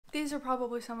These are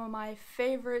probably some of my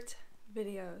favorite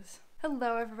videos.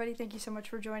 Hello everybody, thank you so much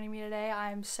for joining me today.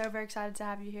 I'm so very excited to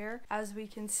have you here. As we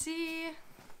can see,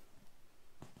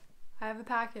 I have a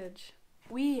package.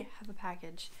 We have a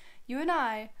package. You and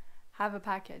I have a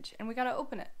package, and we gotta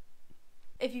open it.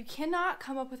 If you cannot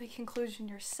come up with a conclusion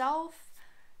yourself,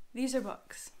 these are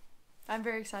books I'm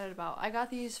very excited about. I got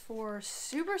these for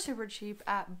super cheap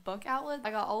at book outlets.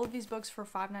 I got all of these books for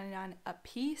 $5.99 a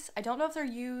piece. I don't know if they're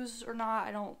used or not.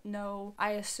 I don't know.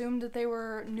 I assumed that they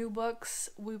were new books.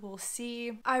 We will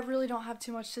see. I really don't have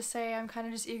too much to say. I'm kind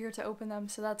of just eager to open them,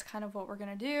 so that's kind of what we're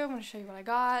gonna do. I'm gonna show you what I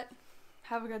got.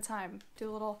 Have a good time. Do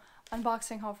a little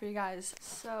unboxing haul for you guys.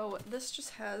 So this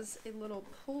just has a little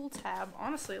pull tab.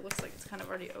 Honestly, it looks like it's kind of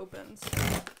already open. So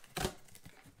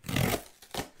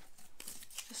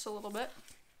just a little bit.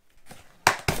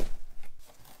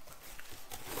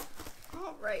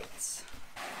 All right.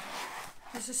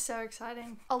 This is so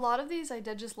exciting. A lot of these I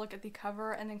did just look at the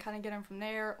cover and then kind of get them from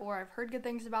there, or I've heard good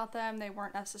things about them. They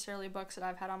weren't necessarily books that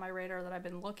I've had on my radar that I've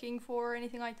been looking for or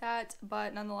anything like that,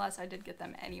 but nonetheless, I did get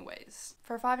them anyways.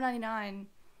 For $5.99,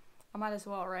 I might as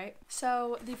well, right?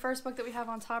 So the first book that we have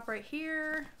on top right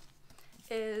here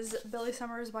is Billy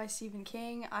Summers by Stephen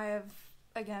King. I have,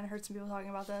 again, heard some people talking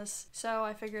about this, so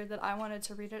I figured that I wanted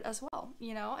to read it as well.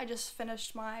 You know, I just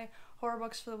finished my horror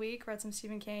books for the week, read some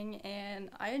Stephen King,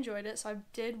 and I enjoyed it, so I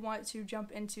did want to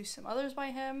jump into some others by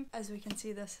him. As we can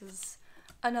see, this is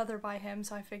another by him,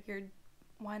 so I figured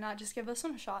why not just give this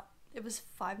one a shot. It was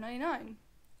 $5.99.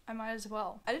 I might as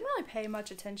well. I didn't really pay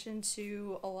much attention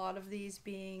to a lot of these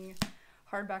being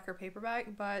hardback or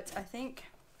paperback, but I think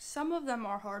some of them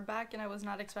are hardback and I was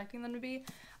not expecting them to be.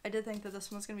 I did think that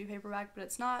this one's gonna be paperback, but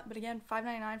it's not. But again,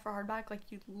 $5.99 for hardback, like,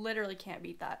 you literally can't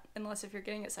beat that unless if you're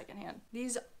getting it secondhand.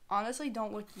 These honestly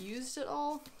don't look used at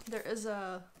all. There is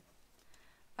a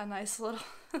nice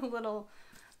little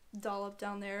dollop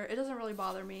down there. It doesn't really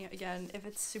bother me. Again, if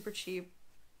it's super cheap,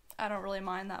 I don't really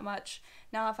mind that much.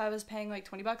 Now, if I was paying like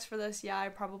 20 bucks for this, yeah, I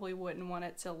probably wouldn't want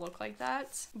it to look like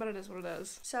that, but it is what it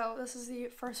is. So this is the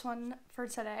first one for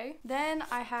today. Then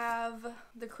I have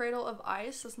The Cradle of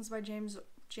Ice. This one's by James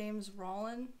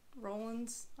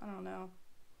Rollins. I don't know.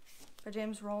 By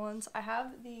James Rollins. I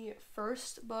have the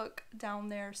first book down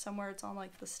there somewhere. It's on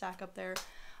like the stack up there.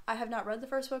 I have not read the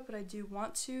first book, but I do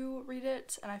want to read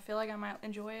it, and I feel like I might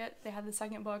enjoy it. They had the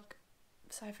second book,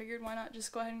 so I figured why not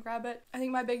just go ahead and grab it. I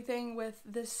think my big thing with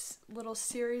this little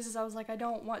series is I was like, I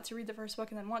don't want to read the first book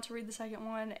and then want to read the second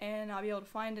one and not be able to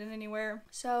find it anywhere.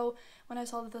 So when I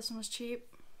saw that this one was cheap,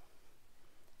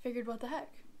 figured what the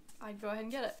heck, I'd go ahead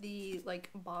and get it. The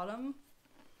like bottom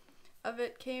of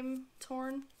it came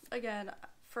torn. Again,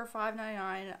 for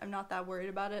 $5.99, I'm not that worried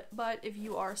about it, but if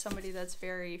you are somebody that's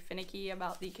very finicky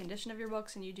about the condition of your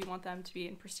books and you do want them to be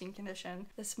in pristine condition,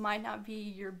 this might not be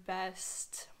your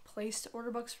best place to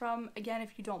order books from. Again,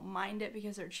 if you don't mind it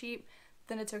because they're cheap,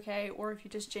 then it's okay, or if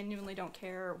you just genuinely don't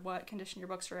care what condition your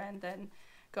books are in, then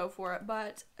go for it.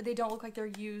 But they don't look like they're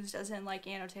used, as in like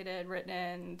annotated, written,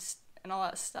 and all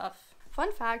that stuff.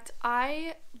 Fun fact,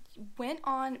 I went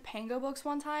on Pango Books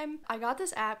one time. I got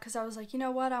this app because I was like, you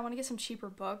know what, I want to get some cheaper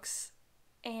books,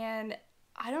 and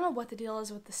I don't know what the deal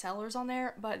is with the sellers on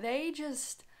there, but they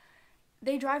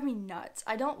drive me nuts.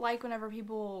 I don't like whenever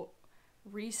people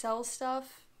resell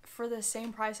stuff for the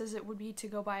same price as it would be to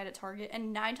go buy it at Target,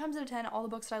 and 9 times out of 10, all the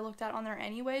books that I looked at on there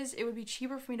anyways, it would be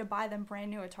cheaper for me to buy them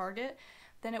brand new at Target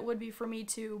than it would be for me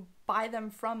to buy them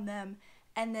from them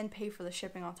and then pay for the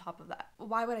shipping on top of that.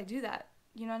 Why would I do that?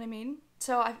 You know what I mean?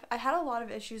 So I had a lot of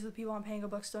issues with people on Pango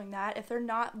Books doing that. If they're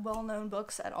not well-known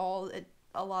books at all,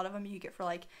 a lot of them you get for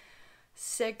like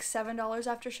 $6, $7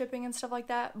 after shipping and stuff like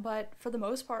that, but for the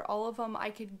most part, all of them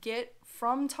I could get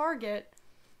from Target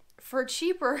for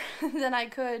cheaper than I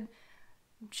could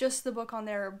just the book on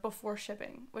there before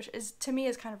shipping, which is, to me,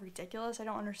 is kind of ridiculous. I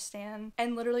don't understand.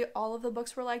 And literally all of the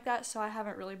books were like that, so I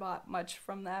haven't really bought much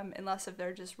from them unless if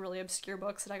they're just really obscure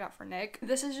books that I got for Nick.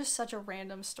 This is just such a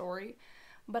random story,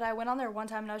 but I went on there one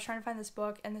time and I was trying to find this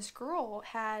book, and this girl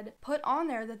had put on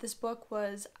there that this book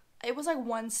was, it was like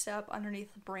one step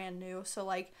underneath brand new, so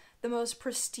like the most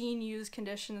pristine used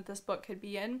condition that this book could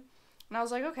be in. And I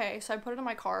was like, okay, so I put it in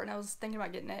my cart and I was thinking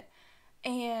about getting it.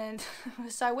 And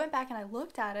so I went back and I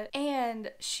looked at it,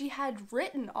 and she had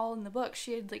written all in the book.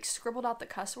 She had like scribbled out the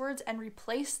cuss words and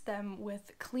replaced them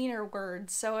with cleaner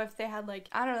words. So if they had like,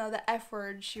 I don't know, the F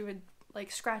word, she would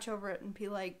like scratch over it and be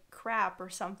like crap or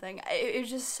something. It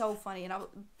was just so funny. And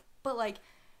but like,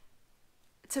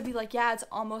 to be like, yeah, it's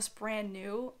almost brand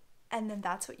new, and then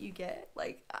that's what you get.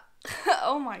 Like,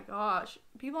 oh my gosh.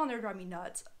 People on there drive me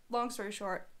nuts. Long story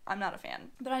short, I'm not a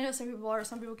fan. But I know some people are.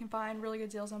 Some people can find really good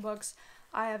deals on books.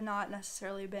 I have not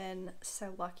necessarily been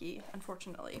so lucky,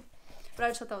 unfortunately. But I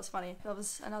just thought that was funny. That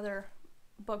was another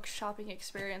book shopping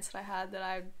experience that I had that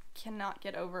I cannot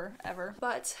get over ever.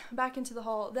 But back into the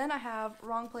haul. Then I have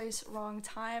Wrong Place, Wrong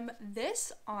Time.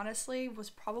 This honestly was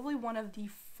probably one of the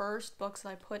first books that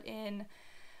I put in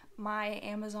my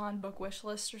Amazon book wish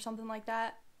list or something like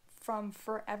that from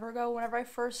forever ago. Whenever I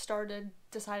first started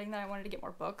deciding that I wanted to get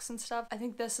more books and stuff, I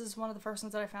think this is one of the first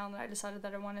ones that I found that I decided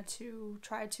that I wanted to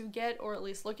try to get, or at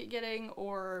least look at getting,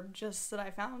 or just that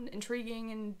I found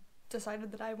intriguing and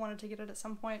decided that I wanted to get it at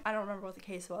some point. I don't remember what the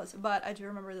case was, but I do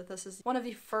remember that this is one of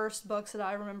the first books that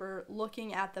I remember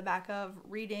looking at the back of,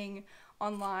 reading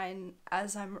online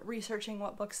as I'm researching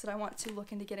what books that I want to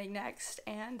look into getting next,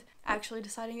 and actually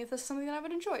deciding if this is something that I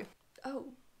would enjoy.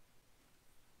 Oh,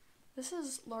 this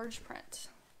is large print.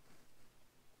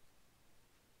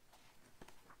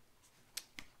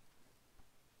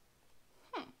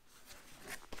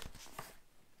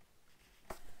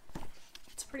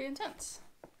 It's pretty intense.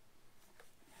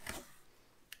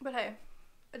 But hey,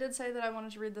 I did say that I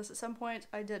wanted to read this at some point.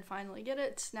 I did finally get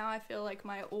it. Now I feel like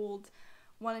my old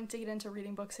wanting to get into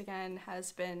reading books again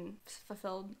has been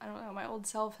fulfilled. I don't know, my old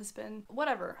self has been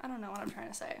whatever. I don't know what I'm trying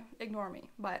to say. Ignore me,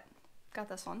 but got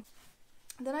this one.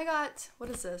 Then I got, what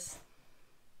is this?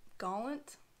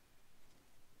 Gallant?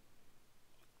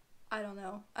 I don't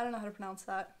know. I don't know how to pronounce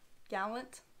that.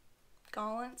 Gallant?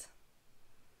 Gallant?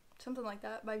 Something like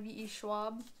that, by V.E.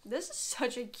 Schwab. This is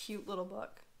such a cute little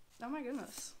book. Oh my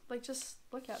goodness. Like, just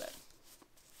look at it.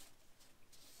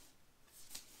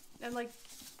 And like,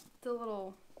 the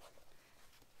little,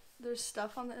 there's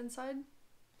stuff on the inside.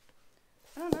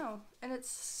 I don't know. And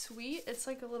it's sweet. It's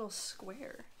like a little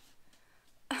square.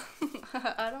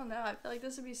 I don't know. I feel like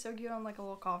this would be so cute on like a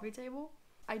little coffee table.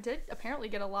 I did apparently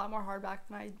get a lot more hardback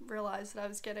than I realized that I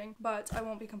was getting, but I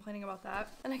won't be complaining about that.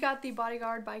 And I got The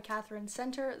Bodyguard by Catherine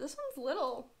Center. This one's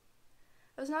little.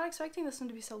 I was not expecting this one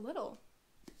to be so little.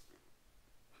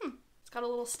 It's got a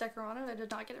little sticker on it. I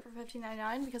did not get it for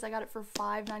 $15.99 because I got it for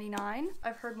 $5.99.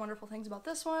 I've heard wonderful things about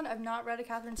this one. I've not read a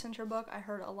Catherine Center book. I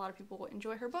heard a lot of people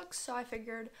enjoy her books, so I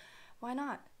figured, why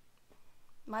not?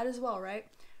 Might as well, right?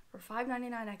 For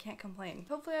 $5.99, I can't complain.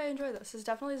 Hopefully I enjoy this. This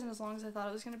definitely isn't as long as I thought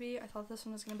it was going to be. I thought this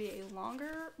one was going to be a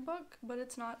longer book, but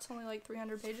it's not. It's only like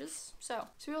 300 pages. So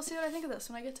we'll see what I think of this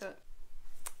when I get to it.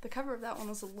 The cover of that one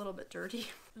was a little bit dirty.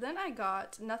 Then I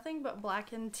got Nothing But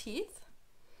Blackened Teeth.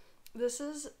 This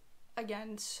is,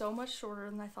 again, so much shorter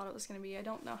than I thought it was going to be. I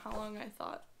don't know how long I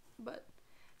thought, but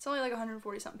it's only like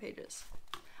 140 something pages.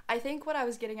 I think what I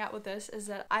was getting at with this is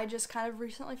that I just kind of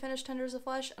recently finished Tenders of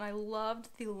Flesh, and I loved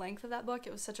the length of that book.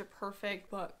 It was such a perfect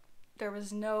book. There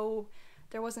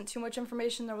wasn't too much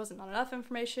information, there wasn't not enough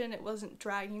information, it wasn't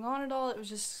dragging on at all, it was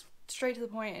just straight to the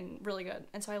point and really good.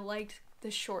 And so I liked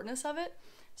the shortness of it.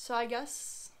 So I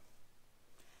guess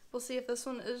we'll see if this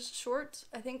one is short.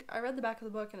 I think I read the back of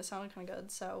the book and it sounded kind of good,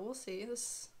 so we'll see.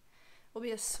 This will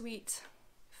be a sweet,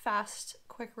 fast,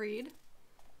 quick read.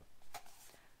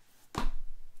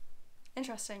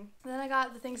 Interesting. Then I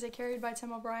got The Things They Carried by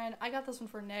Tim O'Brien. I got this one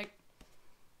for Nick.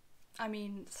 I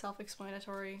mean,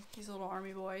 self-explanatory. He's a little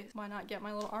army boy. Why not get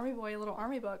my little army boy a little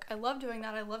army book? I love doing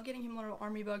that. I love getting him little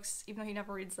army books, even though he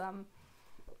never reads them.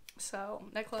 So,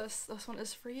 Nicholas, this one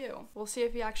is for you. We'll see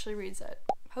if he actually reads it.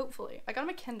 Hopefully. I got him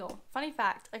a Kindle. Funny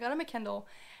fact, I got him a Kindle,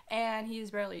 and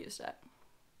he's barely used it.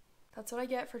 That's what I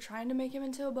get for trying to make him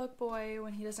into a book boy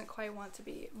when he doesn't quite want to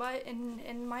be. But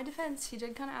in my defense, he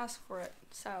did kind of ask for it.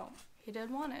 So, he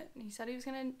did want it. He said he was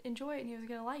going to enjoy it and he was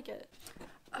going to like it.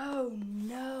 Oh,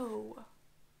 no.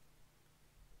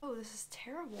 Oh, this is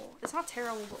terrible. It's not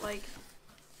terrible, but like...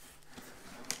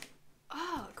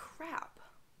 Oh, crap.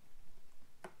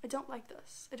 I don't like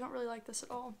this. I don't really like this at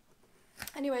all.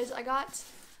 Anyways, I got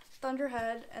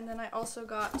Thunderhead, and then I also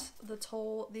got The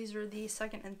Toll. These are the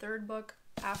second and third book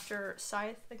after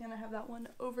Scythe. Again, I have that one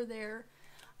over there.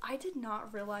 I did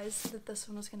not realize that this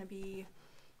one was going to be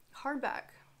hardback.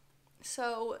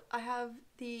 So I have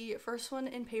the first one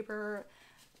in paper,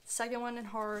 second one in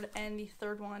hard, and the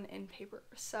third one in paper.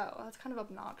 So that's kind of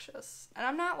obnoxious. And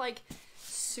I'm not like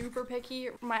super picky.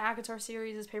 My ACOTAR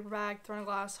series is paperback, Throne of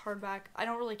Glass, hardback. I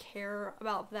don't really care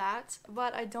about that,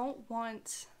 but I don't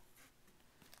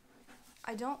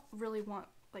really want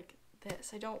like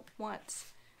this. I don't want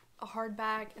a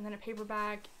hardback and then a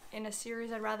paperback in a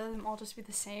series. I'd rather them all just be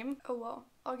the same. Oh well,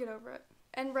 I'll get over it.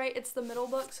 And right, it's the middle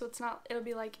book, so it'll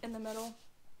be like in the middle.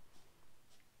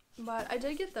 But I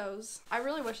did get those. I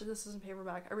really wish that this was in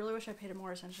paperback. I really wish I paid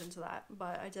more attention to that,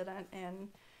 but I didn't. And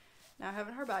Now I have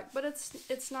it in hardback, but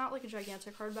it's not like a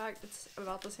gigantic hardback. It's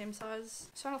about the same size,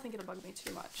 so I don't think it'll bug me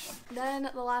too much.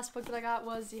 Then the last book that I got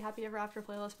was the Happy Ever After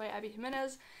playlist by Abby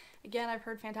Jimenez. Again, I've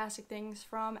heard fantastic things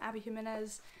from Abby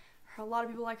Jimenez. A lot of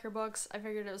people like her books. I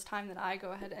figured it was time that I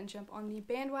go ahead and jump on the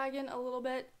bandwagon a little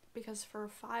bit, because for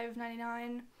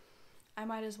 $5.99, I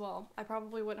might as well. I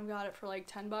probably wouldn't have got it for like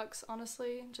 10 bucks,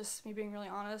 honestly, just me being really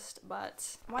honest,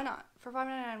 but why not? For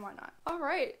 $5.99, why not?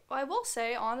 Alright, well, I will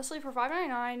say, honestly, for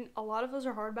 $5.99, a lot of those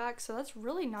are hardbacks, so that's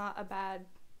really not a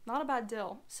bad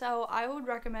deal. So I would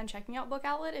recommend checking out Book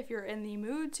Outlet if you're in the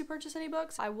mood to purchase any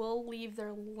books. I will leave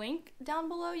their link down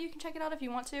below. You can check it out if you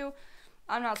want to.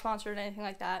 I'm not sponsored or anything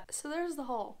like that. So there's the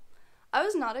haul. I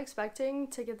was not expecting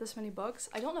to get this many books.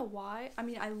 I don't know why. I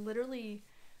mean, I literally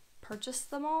purchased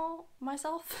them all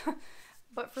myself,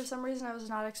 but for some reason I was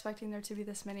not expecting there to be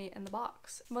this many in the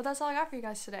box. But that's all I got for you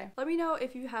guys today. Let me know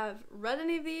if you have read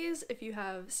any of these, if you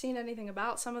have seen anything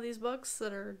about some of these books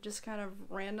that are just kind of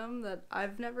random that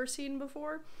I've never seen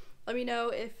before. Let me know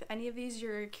if any of these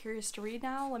you're curious to read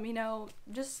now. Let me know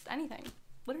just anything.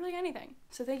 Literally anything.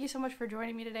 So thank you so much for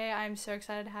joining me today. I'm so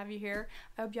excited to have you here.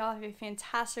 I hope y'all have a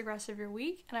fantastic rest of your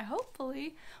week, and I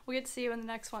hopefully will get to see you in the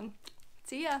next one.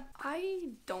 See ya. I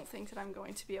don't think that I'm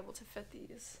going to be able to fit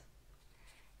these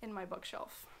in my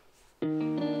bookshelf.